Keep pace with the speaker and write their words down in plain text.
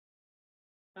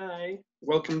Hi,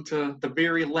 welcome to the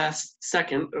very last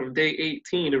second of day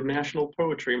 18 of National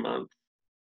Poetry Month.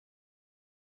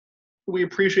 We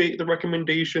appreciate the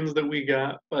recommendations that we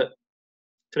got, but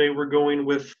today we're going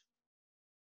with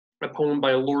a poem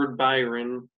by Lord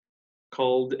Byron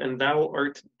called And Thou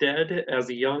Art Dead as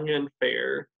Young and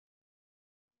Fair.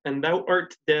 And thou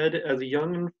art dead as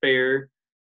young and fair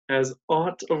as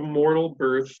aught of mortal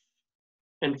birth,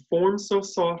 and form so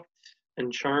soft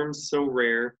and charms so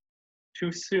rare,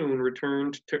 too soon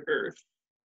returned to earth.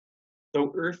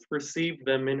 Though earth receive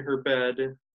them in her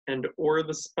bed, and o'er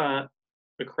the spot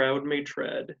the crowd may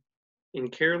tread, in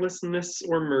carelessness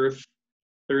or mirth,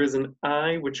 there is an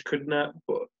eye which could not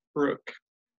brook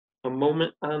a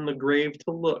moment on the grave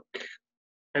to look.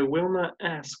 I will not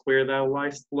ask where thou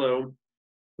liest low,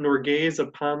 nor gaze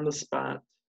upon the spot.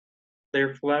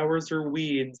 There flowers or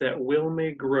weeds at will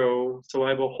may grow, so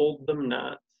I behold them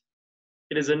not.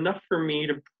 It is enough for me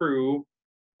to prove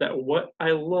that what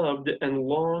I loved and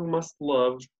long must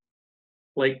love,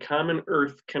 like common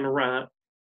earth can rot.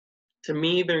 To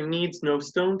me there needs no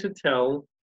stone to tell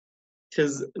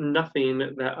 'tis nothing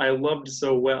that I loved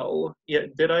so well,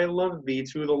 yet did I love thee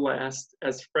to the last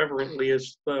as fervently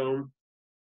as thou,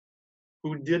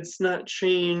 who didst not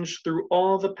change through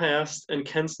all the past and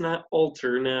canst not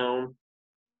alter now.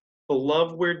 The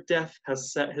love where death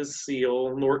has set his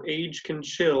seal, nor age can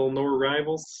chill, nor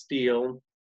rivals steal,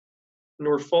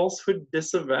 nor falsehood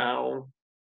disavow,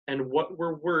 and what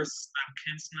were worse thou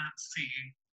canst not see,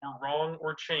 or wrong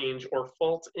or change or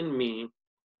fault in me.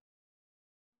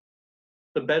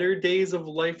 The better days of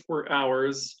life were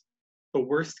ours, the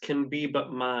worst can be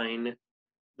but mine.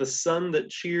 The sun that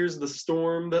cheers the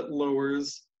storm that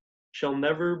lowers shall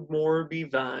never more be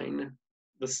thine.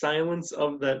 The silence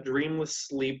of that dreamless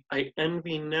sleep I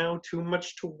envy now too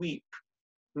much to weep,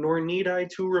 nor need I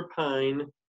to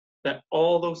repine that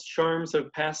all those charms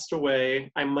have passed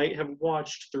away. I might have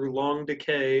watched through long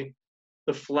decay.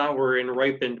 The flower in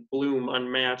ripened bloom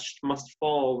unmatched must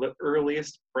fall the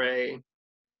earliest prey.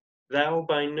 Thou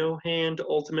by no hand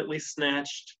ultimately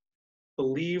snatched, the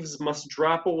leaves must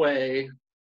drop away,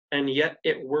 and yet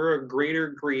it were a greater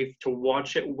grief to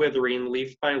watch it withering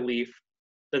leaf by leaf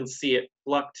than see it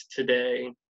plucked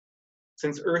today.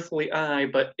 Since earthly eye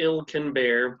but ill can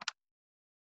bear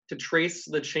to trace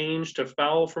the change to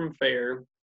foul from fair,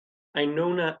 I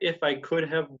know not if I could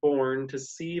have borne to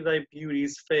see thy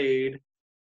beauties fade.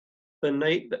 The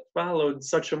night that followed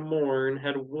such a morn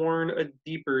had worn a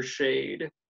deeper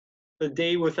shade. The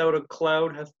day without a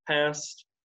cloud hath passed,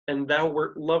 and thou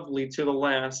wert lovely to the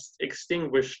last,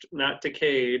 extinguished, not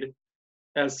decayed,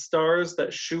 as stars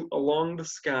that shoot along the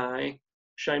sky,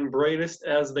 shine brightest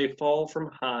as they fall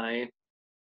from high.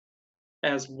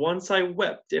 As once I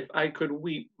wept, if I could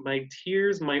weep, my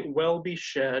tears might well be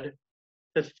shed,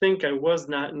 to think I was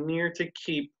not near to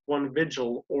keep one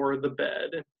vigil o'er the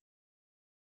bed,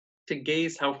 to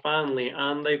gaze how fondly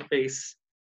on thy face,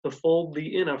 to fold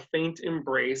thee in a faint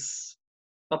embrace,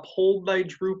 uphold thy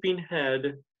drooping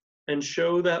head, and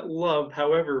show that love,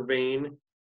 however vain,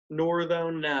 nor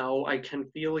thou now I can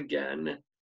feel again,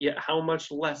 yet how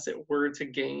much less it were to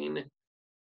gain.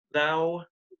 Thou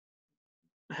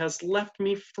hast left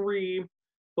me free,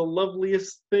 the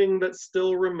loveliest thing that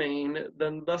still remain,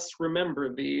 then thus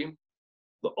remember thee,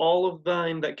 the all of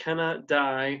thine that cannot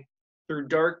die, through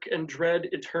dark and dread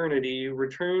eternity,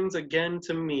 returns again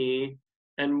to me,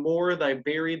 and more thy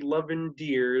buried love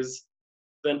endears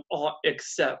than aught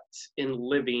except in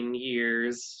living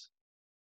years.